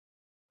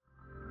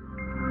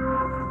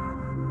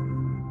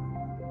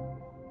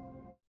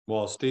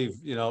Well, Steve,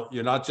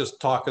 you're not just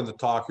talking the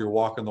talk, you're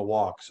walking the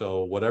walk.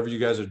 So whatever you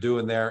guys are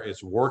doing there,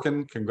 it's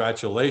working.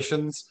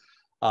 Congratulations.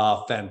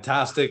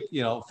 Fantastic,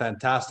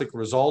 fantastic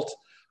result.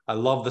 I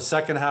love the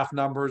second half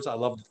numbers. I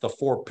love that the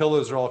four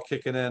pillars are all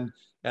kicking in.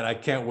 And I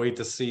can't wait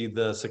to see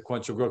the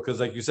sequential growth. Because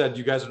like you said,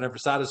 you guys are never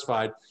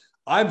satisfied.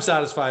 I'm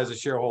satisfied as a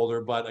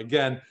shareholder, but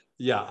again,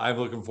 yeah, I'm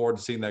looking forward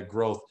to seeing that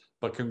growth.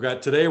 But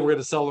congrats. Today we're going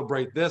to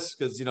celebrate this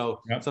because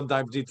Yep.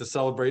 sometimes you need to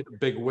celebrate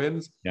big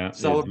wins, Yeah, you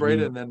celebrate it,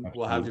 do. and then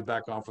we'll have you Absolutely.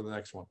 back on for the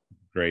next one.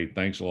 Great.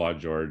 Thanks a lot,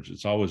 George.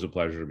 It's always a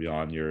pleasure to be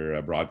on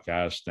your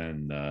broadcast.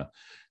 And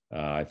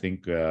I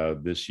think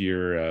this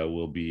year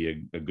will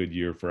be a good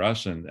year for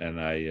us. And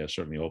I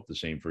certainly hope the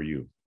same for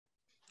you.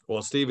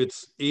 Well, Steve,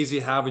 it's easy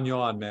having you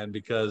on, man,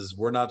 because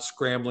we're not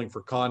scrambling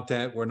for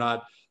content. We're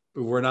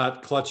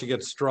not clutching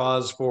at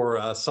straws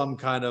for some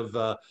kind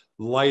of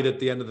light at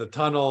the end of the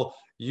tunnel.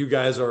 You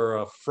guys are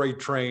a freight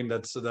train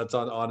that's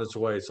on its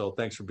way. So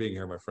thanks for being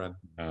here, my friend.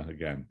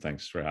 Again,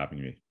 thanks for having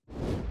me.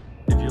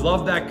 If you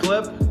love that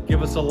clip,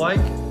 give us a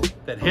like,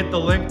 then hit the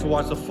link to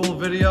watch the full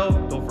video.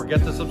 Don't forget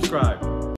to subscribe.